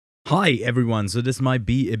Hi everyone, so this might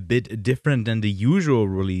be a bit different than the usual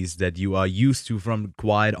release that you are used to from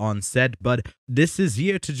Quiet on Set, but this is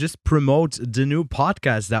here to just promote the new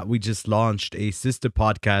podcast that we just launched, a sister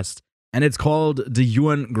podcast, and it's called the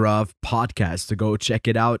Ewan Graf Podcast. So go check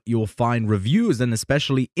it out. You'll find reviews and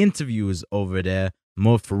especially interviews over there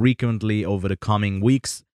more frequently over the coming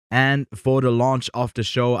weeks. And for the launch of the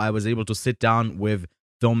show, I was able to sit down with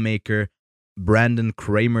filmmaker Brandon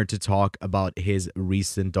Kramer to talk about his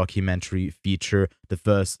recent documentary feature, The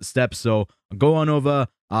First Step. So go on over.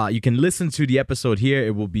 You can listen to the episode here.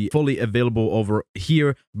 It will be fully available over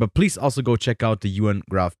here. But please also go check out the Ewan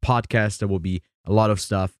Graf podcast. There will be a lot of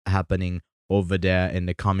stuff happening over there in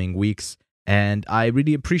the coming weeks. And I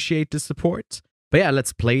really appreciate the support. But yeah,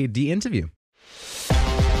 let's play the interview.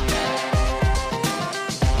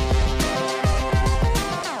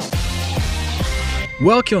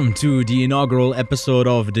 Welcome to the inaugural episode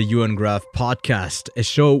of the Ewan Graf Podcast, a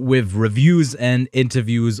show with reviews and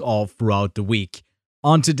interviews all throughout the week.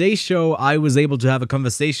 On today's show, I was able to have a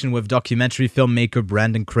conversation with documentary filmmaker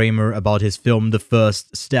Brandon Kramer about his film The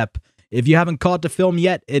First Step. If you haven't caught the film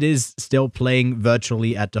yet, it is still playing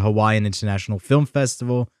virtually at the Hawaiian International Film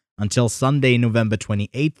Festival until Sunday, November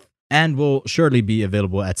 28th, and will surely be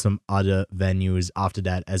available at some other venues after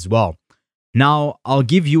that as well. Now, I'll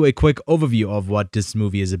give you a quick overview of what this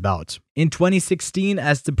movie is about. In 2016,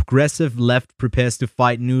 as the progressive left prepares to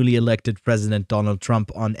fight newly elected President Donald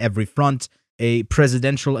Trump on every front, a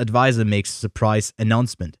presidential advisor makes a surprise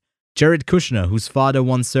announcement. Jared Kushner, whose father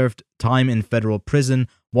once served time in federal prison,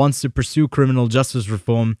 wants to pursue criminal justice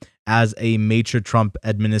reform as a major Trump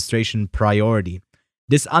administration priority.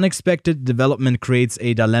 This unexpected development creates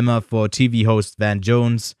a dilemma for TV host Van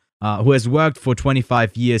Jones, who has worked for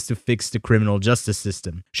 25 years to fix the criminal justice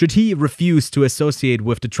system. Should he refuse to associate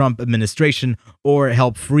with the Trump administration or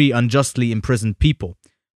help free unjustly imprisoned people,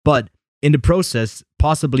 but in the process,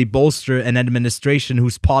 possibly bolster an administration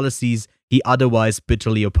whose policies he otherwise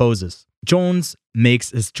bitterly opposes? Jones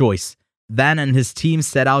makes his choice. Van and his team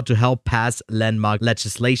set out to help pass landmark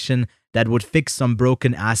legislation that would fix some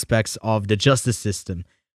broken aspects of the justice system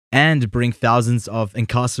and bring thousands of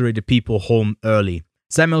incarcerated people home early.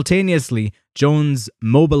 Simultaneously, Jones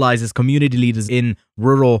mobilizes community leaders in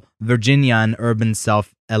rural Virginia and urban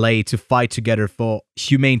South LA to fight together for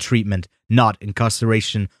humane treatment, not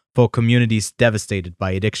incarceration, for communities devastated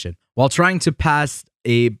by addiction. While trying to pass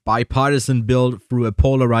a bipartisan bill through a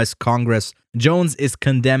polarized Congress, Jones is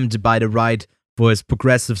condemned by the right for his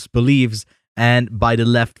progressive beliefs and by the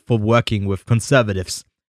left for working with conservatives.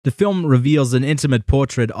 The film reveals an intimate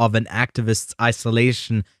portrait of an activist's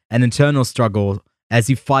isolation and internal struggle as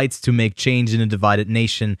he fights to make change in a divided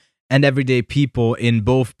nation, and everyday people in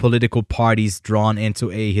both political parties drawn into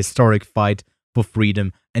a historic fight for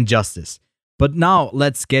freedom and justice. But now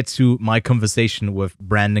let's get to my conversation with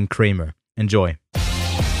Brandon Kramer. Enjoy.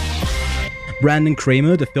 Brandon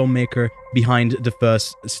Kramer, the filmmaker behind The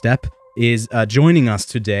First Step, is joining us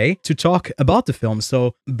today to talk about the film.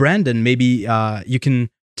 So Brandon, maybe you can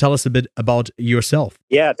tell us a bit about yourself.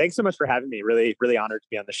 Yeah, thanks so much for having me. Really, really honored to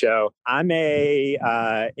be on the show. I'm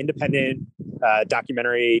a independent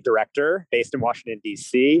documentary director based in Washington,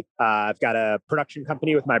 D.C. I've got a production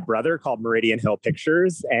company with my brother called Meridian Hill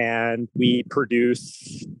Pictures, and we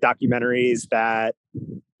produce documentaries that,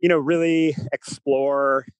 really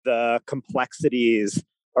explore the complexities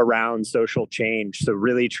around social change. So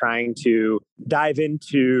really trying to dive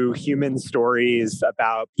into human stories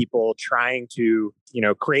about people trying to,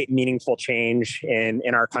 create meaningful change in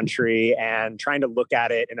our country and trying to look at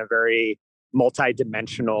it in a very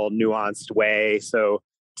multidimensional, nuanced way. So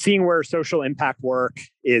seeing where social impact work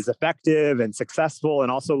is effective and successful, and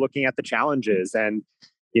also looking at the challenges and,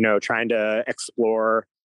 trying to explore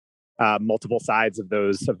multiple sides of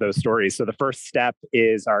those stories. So The First Step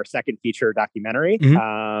is our second feature documentary.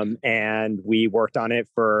 And we worked on it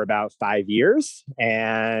for about 5 years.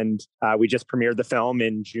 And we just premiered the film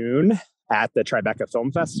in June at the Tribeca Film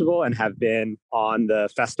Festival and have been on the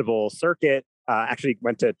festival circuit. Actually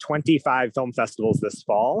went to 25 film festivals this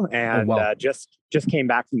fall, and just came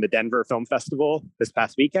back from the Denver Film Festival this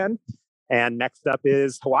past weekend. And next up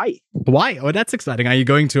is Hawaii. Hawaii? Oh, that's exciting. Are you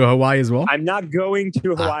going to Hawaii as well? I'm not going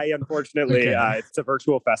to Hawaii, unfortunately. Okay. It's a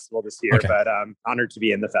virtual festival this year, but I'm honored to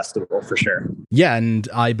be in the festival for sure. Yeah, and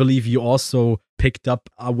I believe you also picked up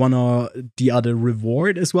one or the other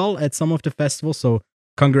reward as well at some of the festivals. So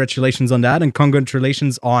congratulations on that, and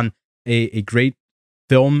congratulations on a great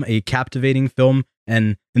film, a captivating film,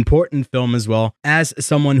 an important film as well. As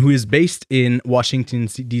someone who is based in Washington,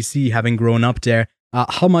 D.C., having grown up there,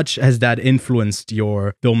 how much has that influenced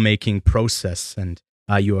your filmmaking process and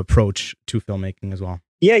your approach to filmmaking as well?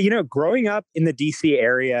 Yeah, growing up in the DC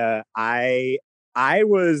area, I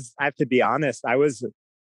have to be honest, I was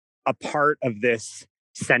a part of this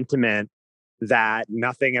sentiment that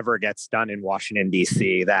nothing ever gets done in Washington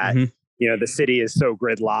D.C. That Hmm. the city is so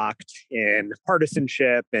gridlocked in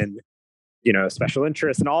partisanship and special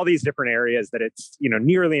interests and all these different areas that it's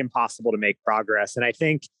nearly impossible to make progress. And I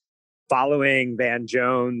think following Van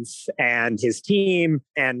Jones and his team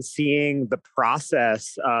and seeing the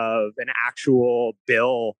process of an actual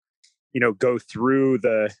bill go through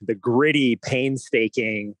the gritty,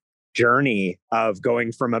 painstaking journey of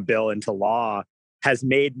going from a bill into law has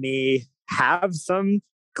made me have some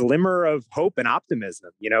glimmer of hope and optimism.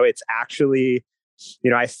 It's actually,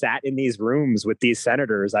 I sat in these rooms with these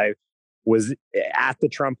senators. I was at the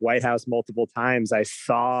Trump White House multiple times. I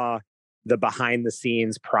saw the behind the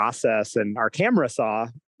scenes process, and our camera saw,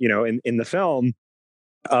 in the film,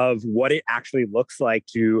 of what it actually looks like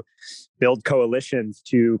to build coalitions,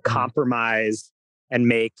 to compromise and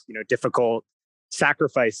make difficult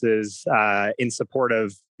sacrifices in support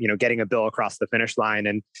of getting a bill across the finish line.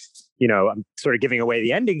 And I'm sort of giving away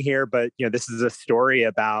the ending here, but this is a story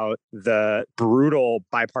about the brutal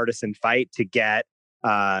bipartisan fight to get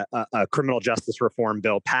a criminal justice reform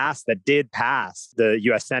bill passed that did pass the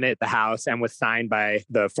U.S. Senate, the House, and was signed by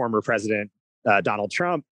the former president Donald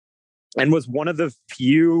Trump, and was one of the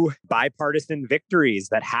few bipartisan victories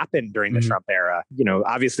that happened during the Trump era.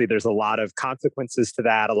 Obviously there's a lot of consequences to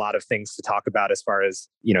that, a lot of things to talk about as far as,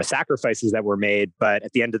 sacrifices that were made. But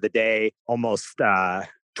at the end of the day, almost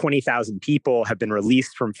 20,000 people have been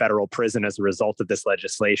released from federal prison as a result of this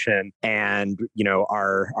legislation. And,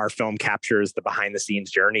 our film captures the behind the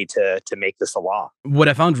scenes journey to make this a law. What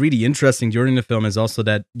I found really interesting during the film is also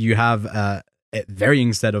that you have a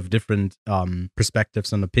varying set of different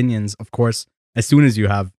perspectives and opinions, of course, as soon as you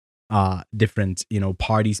have different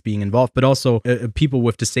parties being involved, but also people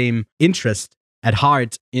with the same interest at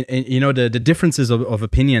heart. The differences of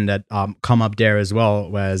opinion that come up there as well,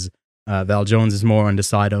 whereas Val Jones is more on the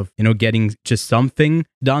side of getting just something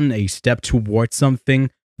done, a step towards something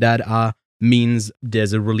that means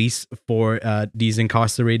there's a release for these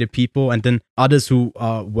incarcerated people, and then others who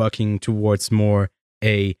are working towards more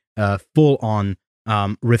a full-on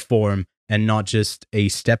reform and not just a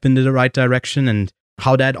step into the right direction. And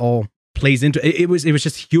how that all plays into it was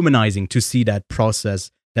just humanizing to see that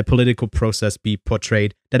process, that political process, be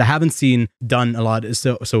portrayed, that I haven't seen done a lot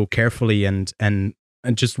so carefully and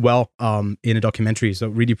just well in a documentary. So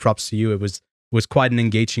really props to you. It was quite an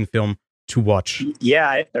engaging film to watch. Yeah,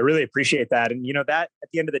 I really appreciate that. And, that at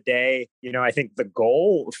the end of the day, I think the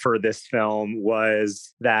goal for this film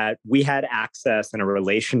was that we had access and a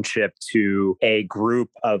relationship to a group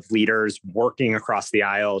of leaders working across the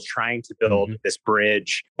aisle, trying to build this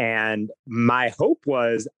bridge. And my hope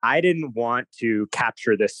was I didn't want to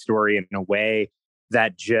capture this story in a way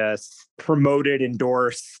that just promoted,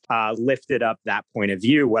 endorsed, lifted up that point of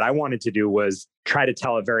view. What I wanted to do was try to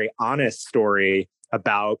tell a very honest story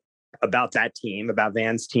about that team, about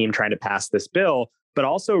Van's team trying to pass this bill, but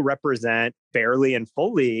also represent fairly and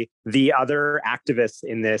fully the other activists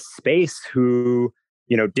in this space who,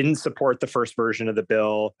 didn't support the first version of the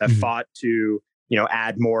bill, that fought to,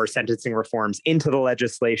 add more sentencing reforms into the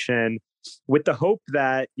legislation, with the hope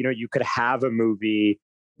that, you could have a movie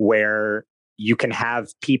where you can have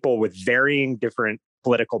people with varying different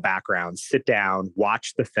political backgrounds sit down,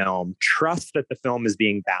 watch the film, trust that the film is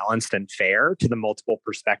being balanced and fair to the multiple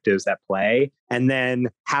perspectives at play, and then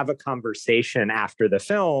have a conversation after the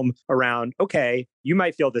film around, okay, you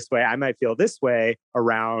might feel this way, I might feel this way,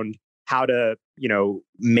 around how to,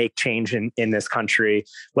 make change in this country.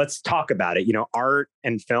 Let's talk about it. Art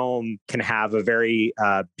and film can have a very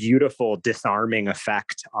beautiful disarming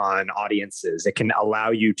effect on audiences. It can allow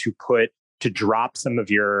you to drop some of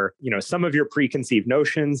your preconceived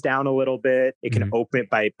notions down a little bit. It can open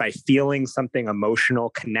by feeling something emotional,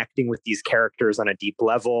 connecting with these characters on a deep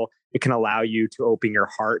level. It can allow you to open your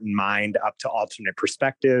heart and mind up to alternate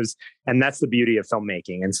perspectives. And that's the beauty of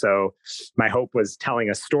filmmaking. And so my hope was telling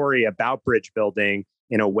a story about bridge building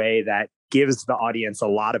in a way that gives the audience a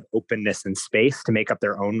lot of openness and space to make up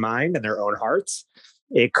their own mind and their own hearts.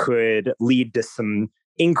 It could lead to some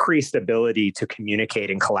increased ability to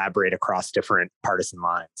communicate and collaborate across different partisan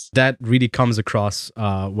lines. That really comes across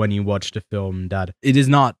when you watch the film, that it is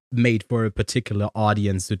not made for a particular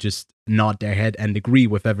audience to just nod their head and agree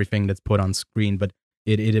with everything that's put on screen, but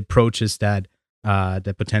it approaches that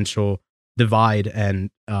the potential divide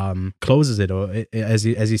and closes it, or as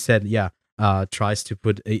you said, tries to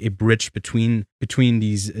put a bridge between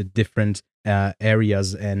these different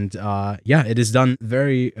areas, and yeah, it is done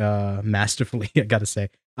very masterfully. I gotta say.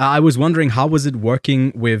 I was wondering, how was it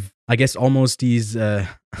working with, I guess, almost these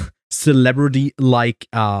celebrity-like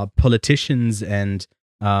politicians and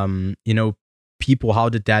people. How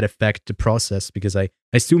did that affect the process? Because I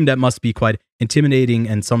assume that must be quite intimidating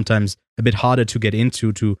and sometimes a bit harder to get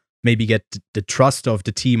into, to maybe get the trust of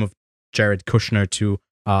the team of Jared Kushner to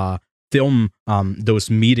film those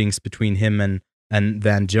meetings between him and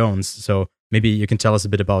Van Jones. So maybe you can tell us a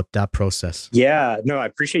bit about that process. Yeah, no, I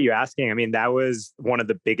appreciate you asking. I mean, that was one of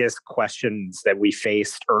the biggest questions that we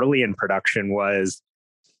faced early in production was,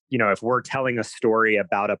 if we're telling a story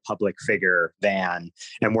about a public figure, Van,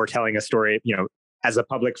 and we're telling a story, as a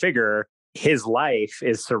public figure, his life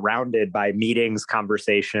is surrounded by meetings,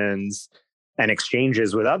 conversations, and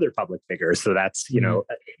exchanges with other public figures. So that's,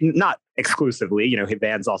 not exclusively,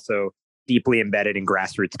 Van's also deeply embedded in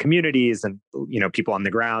grassroots communities and, people on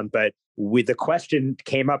the ground. But the question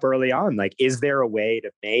came up early on, like, is there a way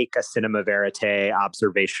to make a cinema verite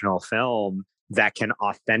observational film that can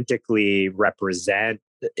authentically represent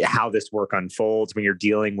how this work unfolds when you're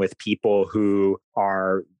dealing with people who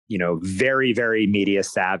are, very, very media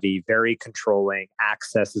savvy, very controlling.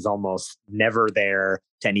 Access is almost never there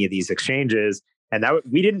to any of these exchanges. And that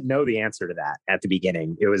we didn't know the answer to that at the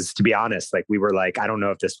beginning. It was, to be honest, like we were like, I don't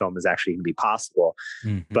know if this film is actually going to be possible.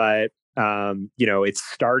 Mm-hmm. But, it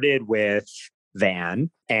started with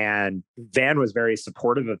Van, and Van was very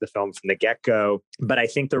supportive of the film from the get-go. But I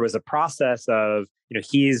think there was a process of,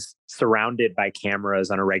 he's surrounded by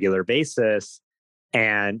cameras on a regular basis.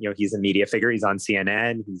 And, he's a media figure. He's on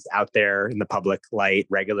CNN. He's out there in the public light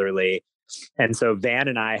regularly. And so Van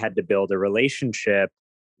and I had to build a relationship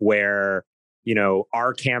where,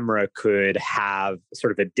 our camera could have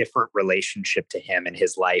sort of a different relationship to him and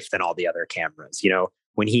his life than all the other cameras.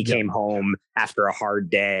 When he came home after a hard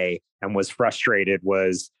day and was frustrated,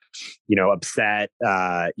 was, upset,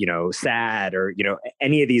 sad, or,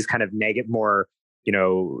 any of these kind of more,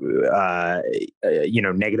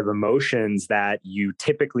 negative emotions that you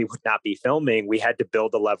typically would not be filming, we had to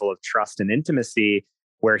build a level of trust and intimacy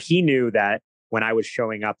where he knew that when I was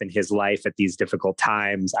showing up in his life at these difficult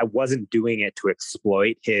times, I wasn't doing it to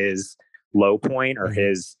exploit his low point or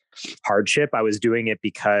his hardship. I was doing it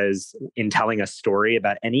because in telling a story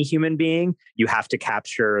about any human being, you have to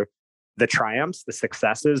capture the triumphs, the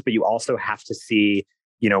successes, but you also have to see,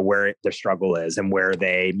 where their struggle is and where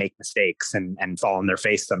they make mistakes and fall on their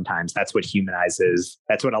face sometimes. That's what humanizes.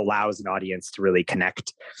 That's what allows an audience to really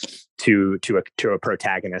connect to a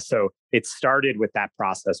protagonist. So it started with that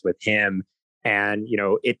process with him. And,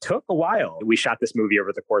 it took a while. We shot this movie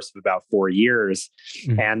over the course of about 4 years.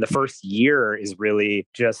 Mm-hmm. And the first year is really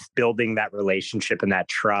just building that relationship and that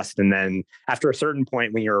trust. And then after a certain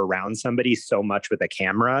point, when you're around somebody so much with a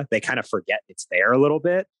camera, they kind of forget it's there a little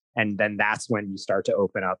bit. And then that's when you start to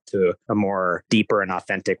open up to a more deeper and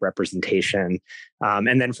authentic representation.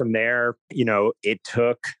 And then from there, it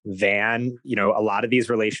took Van, a lot of these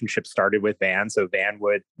relationships started with Van. So Van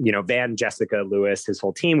would, Van, Jessica, Lewis, his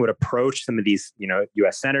whole team would approach some of these,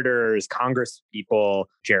 US senators, Congress people,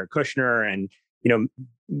 Jared Kushner, and,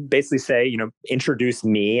 basically say, introduce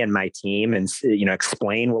me and my team and,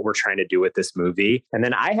 explain what we're trying to do with this movie. And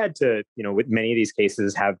then I had to, with many of these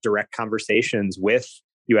cases, have direct conversations with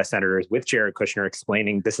US senators, with Jared Kushner,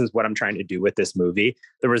 explaining this is what I'm trying to do with this movie.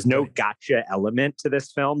 There was no gotcha element to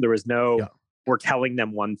this film. There was no, we're telling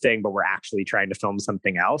them one thing, but we're actually trying to film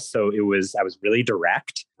something else. So I was really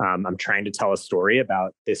direct. I'm trying to tell a story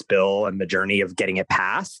about this bill and the journey of getting it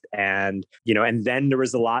passed. And, and then there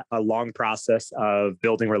was a long process of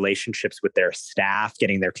building relationships with their staff,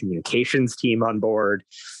 getting their communications team on board.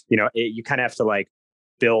 You kind of have to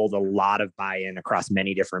build a lot of buy-in across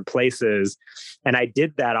many different places. And I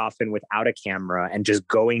did that often without a camera and just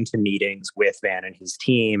going to meetings with Van and his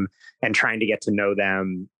team and trying to get to know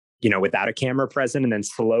them, without a camera present, and then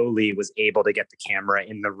slowly was able to get the camera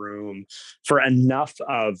in the room for enough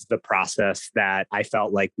of the process that I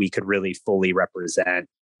felt like we could really fully represent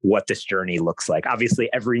what this journey looks like.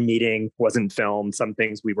 Obviously, every meeting wasn't filmed. Some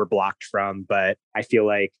things we were blocked from, but I feel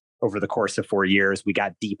like over the course of 4 years, we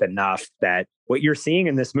got deep enough that what you're seeing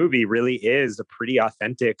in this movie really is a pretty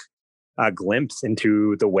authentic glimpse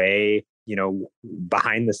into the way,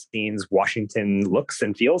 behind the scenes Washington looks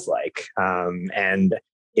and feels like. And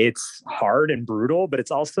it's hard and brutal, but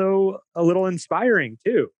it's also a little inspiring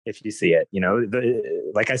too, if you see it.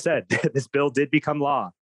 Like I said, this bill did become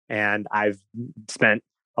law. And I've spent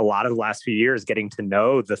a lot of the last few years getting to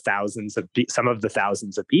know some of the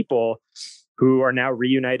thousands of people who are now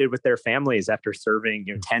reunited with their families after serving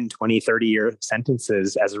 10, 20, 30-year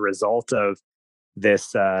sentences as a result of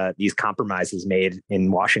these compromises made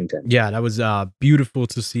in Washington. Yeah, that was beautiful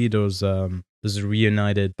to see those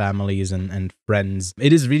reunited families and friends.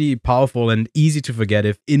 It is really powerful and easy to forget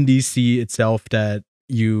if in DC itself that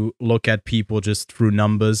you look at people just through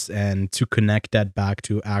numbers, and to connect that back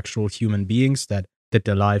to actual human beings, that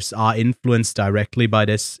their lives are influenced directly by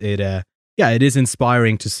this. It is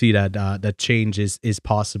inspiring to see that that change is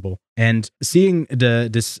possible, and seeing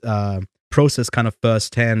this process kind of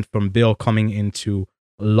firsthand from bill coming into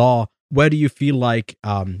law. Where do you feel like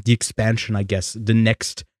the expansion, I guess, the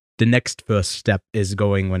next first step is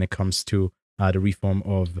going when it comes to the reform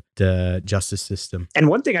of the justice system? And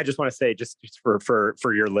one thing I just want to say, just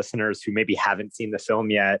for your listeners who maybe haven't seen the film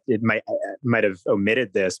yet, it might have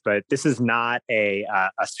omitted this, but this is not a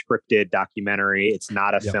scripted documentary. It's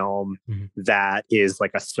not a film that is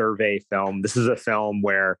like a survey film. This is a film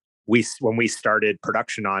where when we started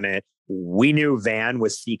production on it, we knew Van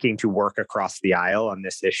was seeking to work across the aisle on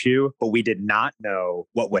this issue, but we did not know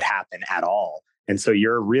what would happen at all. And so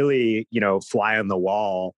you're really, fly on the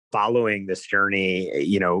wall following this journey,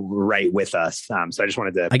 right with us. So I just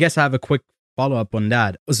wanted to... I guess I have a quick follow-up on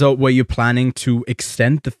that. So were you planning to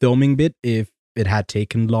extend the filming bit if it had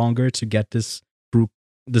taken longer to get this through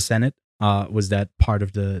the Senate? Was that part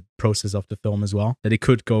of the process of the film as well, that it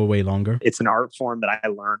could go way longer? It's an art form that I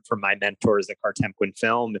learned from my mentors at Cartemquin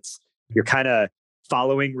Film. You're kind of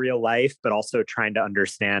following real life, but also trying to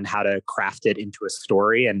understand how to craft it into a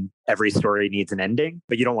story. And every story needs an ending,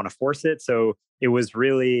 but you don't want to force it. So it was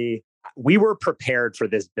really, we were prepared for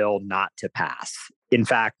this bill not to pass. In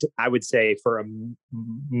fact, I would say for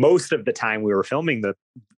most of the time we were filming the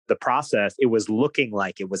process, it was looking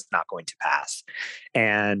like it was not going to pass.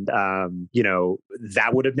 And,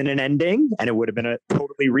 that would have been an ending, and it would have been a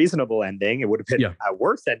totally reasonable ending. It would have been a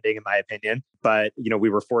worse ending, in my opinion. But, we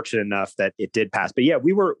were fortunate enough that it did pass. But yeah,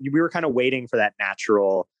 we were kind of waiting for that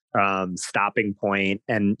natural stopping point.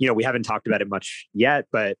 And, we haven't talked about it much yet,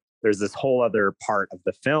 but there's this whole other part of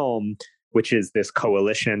the film, which is this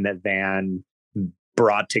coalition that Van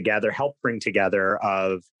helped bring together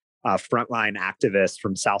of frontline activists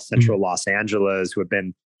from South Central Los Angeles who have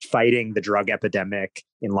been fighting the drug epidemic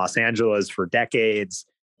in Los Angeles for decades,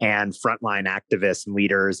 and frontline activists and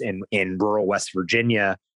leaders in rural West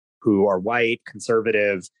Virginia who are white,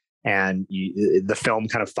 conservative. And the film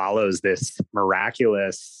kind of follows this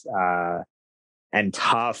miraculous and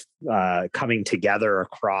tough coming together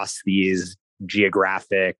across these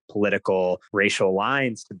geographic, political, racial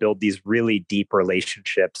lines to build these really deep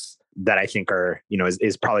relationships that I think are,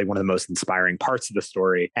 is probably one of the most inspiring parts of the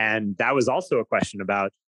story. And that was also a question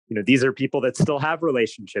about, these are people that still have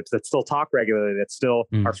relationships, that still talk regularly, that still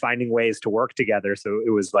are finding ways to work together. So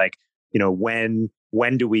it was like, when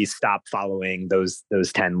do we stop following those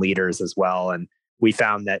 10 leaders as well? And we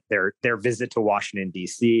found that their visit to Washington,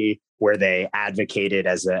 D.C., where they advocated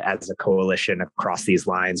as a coalition across these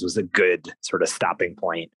lines, was a good sort of stopping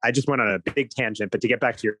point. I just went on a big tangent, but to get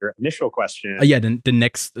back to your initial question. The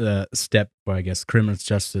next step for, I guess, criminal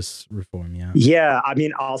justice reform. Yeah. Yeah. I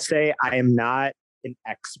mean, I'll say I am not an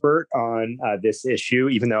expert on this issue,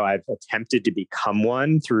 even though I've attempted to become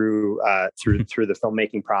one through the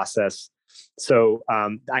filmmaking process. So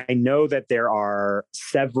I know that there are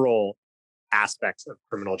several aspects of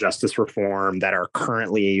criminal justice reform that are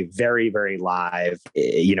currently very, very live,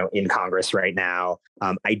 in Congress right now.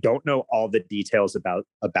 I don't know all the details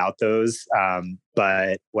about those,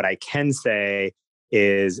 but what I can say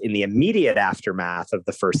is in the immediate aftermath of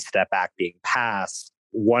the First Step Act being passed,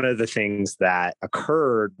 one of the things that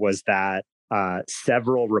occurred was that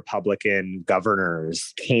several Republican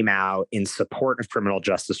governors came out in support of criminal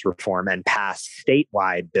justice reform and passed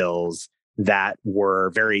statewide bills that were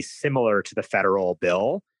very similar to the federal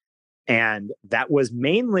bill. And that was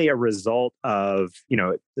mainly a result of,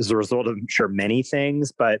 as a result of, I'm sure, many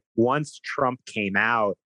things. But once Trump came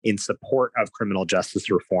out in support of criminal justice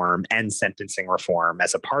reform and sentencing reform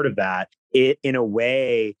as a part of that, it, in a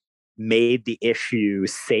way, made the issue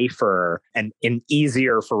safer and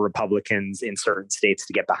easier for Republicans in certain states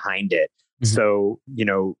to get behind it. So,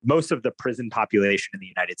 most of the prison population in the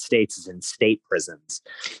United States is in state prisons.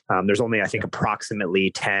 There's only, I think, approximately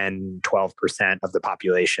 10, 12% of the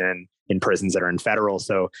population in prisons that are in federal.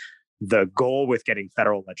 So the goal with getting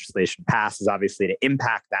federal legislation passed is obviously to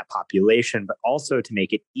impact that population, but also to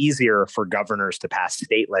make it easier for governors to pass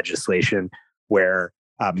state legislation where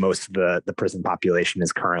most of the prison population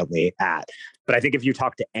is currently at. But I think if you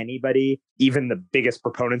talk to anybody, even the biggest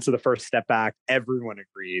proponents of the First Step Act, everyone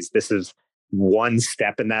agrees this is one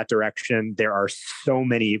step in that direction. There are so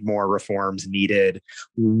many more reforms needed,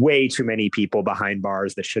 way too many people behind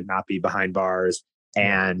bars that should not be behind bars.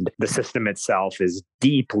 And the system itself is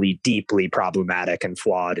deeply, deeply problematic and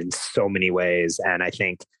flawed in so many ways. And I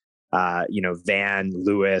think, Van,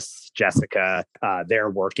 Lewis, Jessica, they're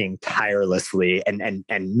working tirelessly, and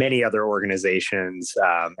many other organizations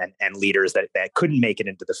and leaders that couldn't make it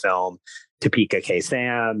into the film. Topeka K.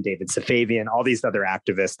 Sam, David Safavian, all these other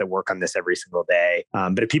activists that work on this every single day.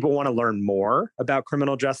 But if people want to learn more about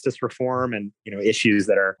criminal justice reform and issues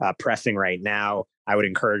that are pressing right now, I would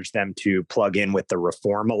encourage them to plug in with the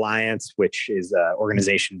Reform Alliance, which is an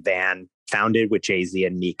organization Van founded with Jay-Z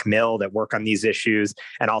and Meek Mill that work on these issues,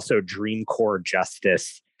 and also Dream Corps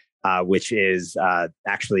Justice, which is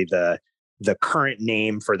actually the current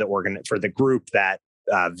name for the group that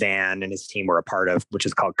Van and his team were a part of, which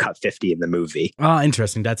is called Cut 50 in the movie. Ah,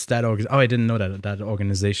 interesting. That's that. I didn't know that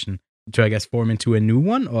organization. To, I guess, form into a new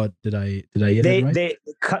one, or did I get it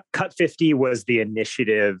right? Cut 50 was the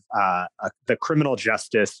initiative, the criminal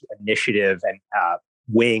justice initiative and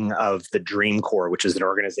wing of the Dream Corps, which is an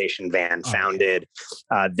organization Van founded.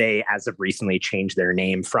 They, as of recently, changed their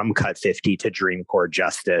name from Cut 50 to Dream Corps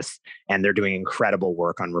Justice, and they're doing incredible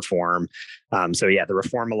work on reform. The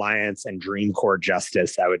Reform Alliance and Dream Corps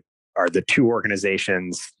Justice, are the two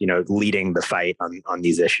organizations, leading the fight on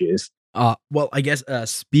these issues. Well, I guess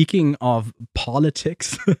speaking of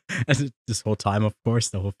politics, as this whole time, of course,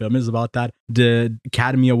 the whole film is about that. The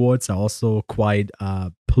Academy Awards are also quite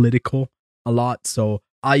political a lot. So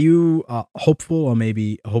are you hopeful or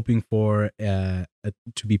maybe hoping for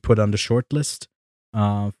to be put on the short list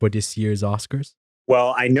for this year's Oscars?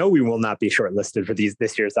 Well, I know we will not be shortlisted for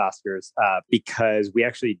this year's Oscars because we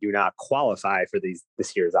actually do not qualify for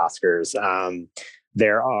this year's Oscars.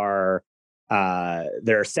 There are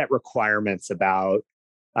set requirements about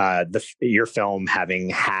your film having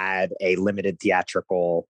had a limited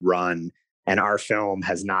theatrical run, and our film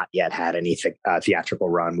has not yet had any theatrical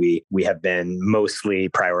run. We have been mostly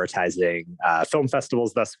prioritizing film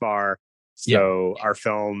festivals thus far, so our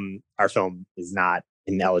film is not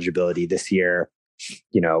in eligibility this year.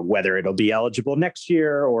 Whether it'll be eligible next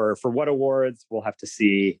year or for what awards, we'll have to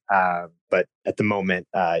see. But at the moment,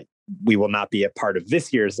 we will not be a part of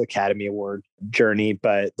this year's Academy Award journey,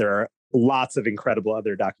 but there are lots of incredible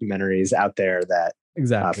other documentaries out there that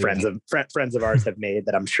friends of ours have made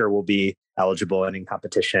that I'm sure will be eligible and in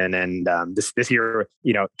competition. And this year,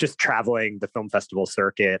 just traveling the film festival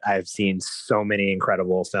circuit, I've seen so many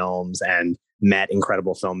incredible films and met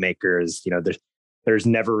incredible filmmakers. There's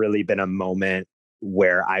never really been a moment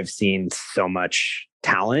where I've seen so much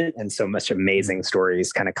talent and so much amazing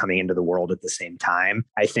stories kind of coming into the world at the same time.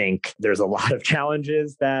 I think there's a lot of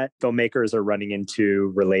challenges that filmmakers are running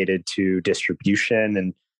into related to distribution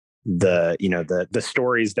and the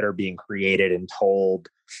stories that are being created and told,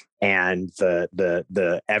 and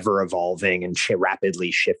the ever evolving and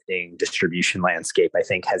rapidly shifting distribution landscape, I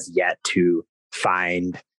think, has yet to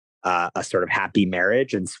find a sort of happy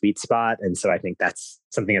marriage and sweet spot. And so I think that's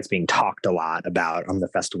something that's being talked a lot about on the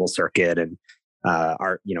festival circuit. And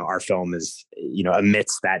our film is,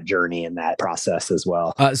 amidst that journey and that process as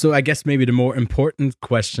well. So I guess maybe the more important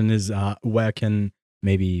question is where can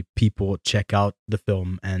maybe people check out the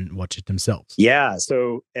film and watch it themselves? Yeah.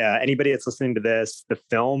 So anybody that's listening to this, the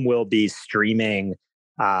film will be streaming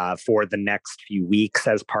for the next few weeks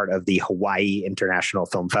as part of the Hawaii International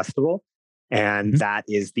Film Festival. And that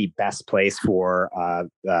is the best place for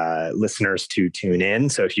listeners to tune in.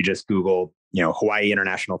 So if you just Google, Hawaii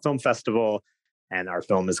International Film Festival, and our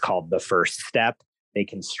film is called The First Step, they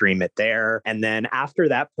can stream it there. And then after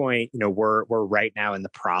that point, we're right now in the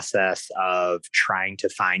process of trying to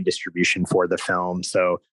find distribution for the film.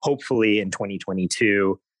 So hopefully in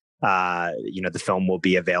 2022, the film will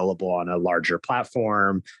be available on a larger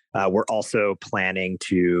platform. We're also planning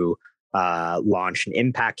to launch an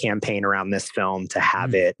impact campaign around this film to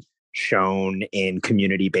have it shown in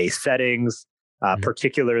community-based settings,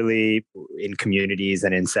 particularly in communities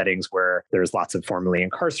and in settings where there's lots of formerly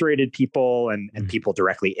incarcerated people and people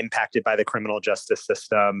directly impacted by the criminal justice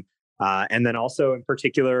system. And then also in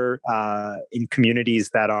particular in communities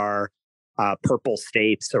that are purple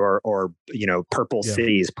states or purple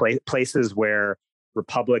cities, places where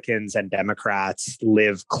Republicans and Democrats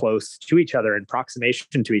live close to each other, in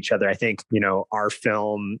proximation to each other. I think, our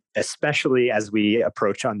film, especially as we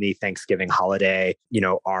approach on the Thanksgiving holiday,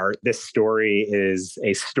 this story is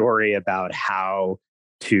a story about how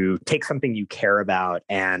to take something you care about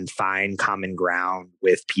and find common ground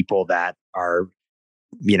with people that are,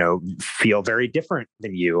 feel very different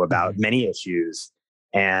than you about many issues.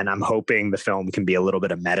 And I'm hoping the film can be a little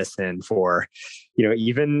bit of medicine for,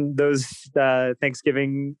 even those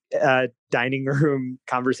Thanksgiving dining room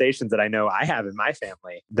conversations that I know I have in my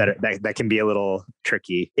family that can be a little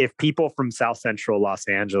tricky. If people from South Central Los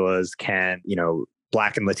Angeles can,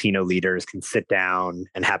 Black and Latino leaders can sit down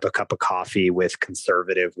and have a cup of coffee with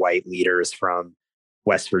conservative white leaders from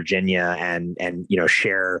West Virginia and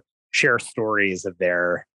share stories of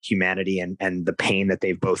their humanity and the pain that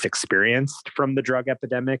they've both experienced from the drug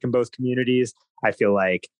epidemic in both communities, I feel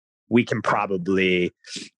like we can probably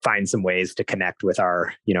find some ways to connect with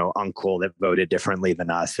our, uncle that voted differently than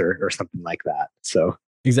us or something like that. So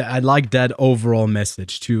exactly, I like that overall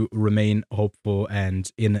message to remain hopeful and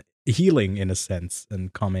in healing in a sense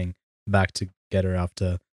and coming back together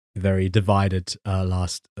after a very divided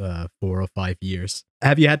last 4 or 5 years.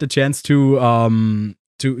 Have you had the chance to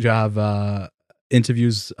have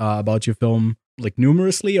interviews about your film like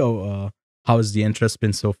numerously, or how has the interest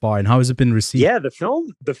been so far, and how has it been received? Yeah, the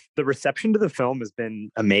film, the reception to the film has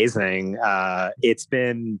been amazing. It's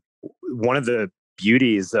been one of the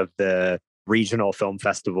beauties of the regional film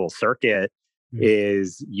festival circuit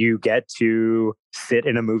is you get to sit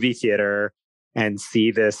in a movie theater and see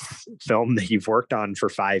this film that you've worked on for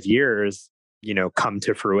 5 years, come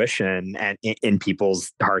to fruition and in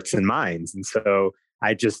people's hearts and minds. And so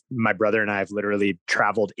my brother and I have literally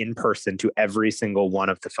traveled in person to every single one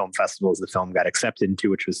of the film festivals the film got accepted into,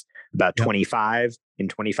 which was about 25 in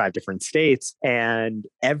 25 different states. And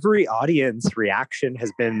every audience reaction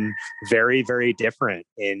has been very, very different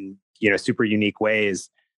in, super unique ways.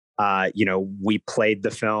 We played the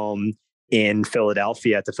film in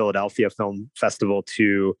Philadelphia at the Philadelphia Film Festival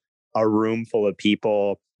to a room full of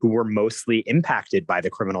people who were mostly impacted by the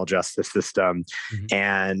criminal justice system. Mm-hmm.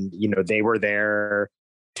 And, they were there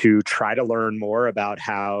to try to learn more about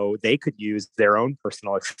how they could use their own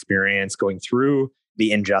personal experience going through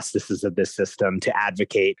the injustices of this system to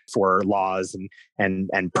advocate for laws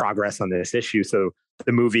and progress on this issue. So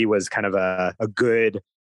the movie was kind of a good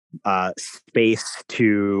space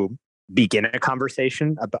to begin a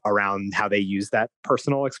conversation around how they use that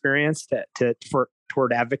personal experience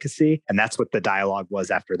toward advocacy. And that's what the dialogue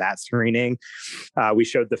was after that screening. We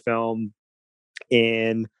showed the film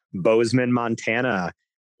in Bozeman, Montana,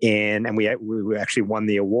 and we actually won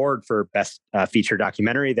the award for best feature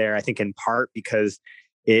documentary there. I think in part because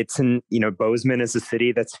it's Bozeman is a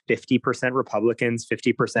city that's 50% Republicans,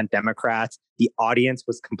 50% Democrats. The audience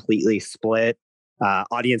was completely split.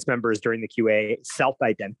 Audience members during the QA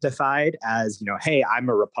self-identified as, hey, I'm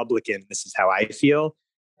a Republican. This is how I feel.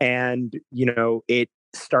 And, it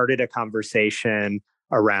started a conversation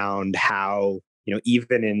around how,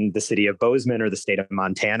 even in the city of Bozeman or the state of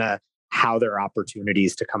Montana, how there are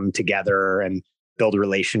opportunities to come together and build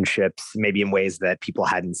relationships, maybe in ways that people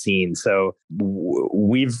hadn't seen. So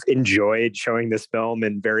we've enjoyed showing this film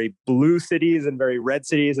in very blue cities and very red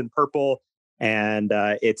cities and purple. And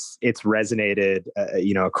it's resonated,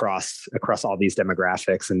 across all these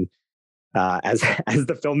demographics. And as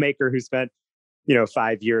the filmmaker who spent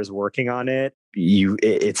 5 years working on it,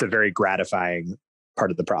 it's a very gratifying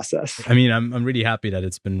part of the process. I mean, I'm really happy that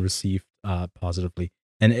it's been received positively,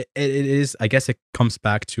 and it is. I guess it comes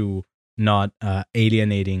back to not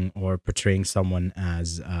alienating or portraying someone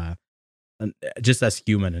as just as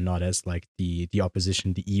human and not as like the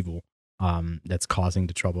opposition, the evil. That's causing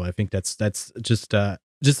the trouble. I think that's just a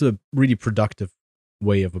really productive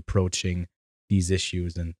way of approaching these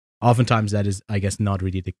issues, and oftentimes that is, I guess, not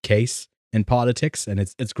really the case in politics. And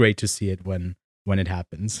it's great to see it when it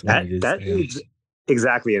happens.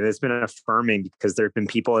 Exactly, and it's been affirming because there have been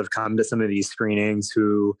people who have come to some of these screenings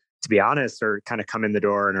who, to be honest, are kind of come in the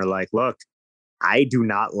door and are like, "Look, I do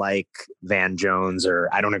not like Van Jones, or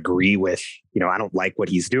I don't agree with, I don't like what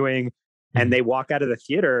he's doing." And they walk out of the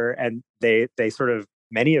theater and they sort of,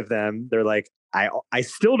 many of them, they're like, I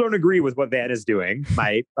still don't agree with what Van is doing.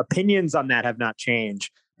 My opinions on that have not changed,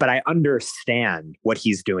 but I understand what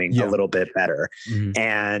he's doing a little bit better. Mm-hmm.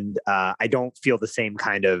 And I don't feel the same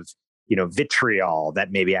kind of, vitriol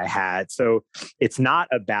that maybe I had. So it's not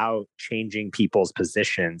about changing people's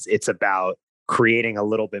positions. It's about creating a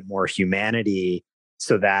little bit more humanity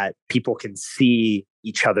so that people can see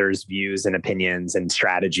each other's views and opinions and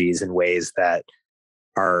strategies in ways that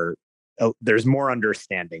are, there's more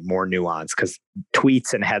understanding, more nuance, because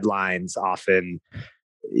tweets and headlines often,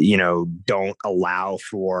 don't allow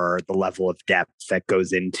for the level of depth that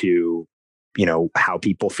goes into, how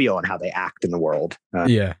people feel and how they act in the world.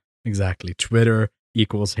 Yeah, exactly. Twitter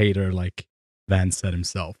equals hater, like Van said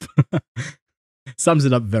himself. Sums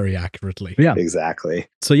it up very accurately. Yeah, exactly.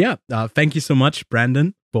 So yeah, thank you so much,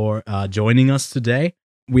 Brandon, for joining us today.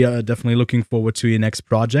 We are definitely looking forward to your next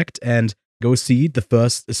project, and go see The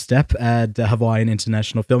First Step at the Hawaiian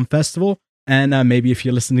International Film Festival. And maybe if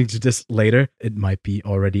you're listening to this later, it might be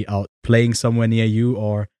already out playing somewhere near you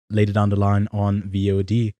or later down the line on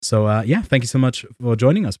VOD. So yeah, thank you so much for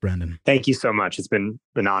joining us, Brandon. Thank you so much. It's been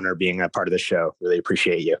an honor being a part of the show. Really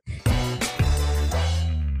appreciate you.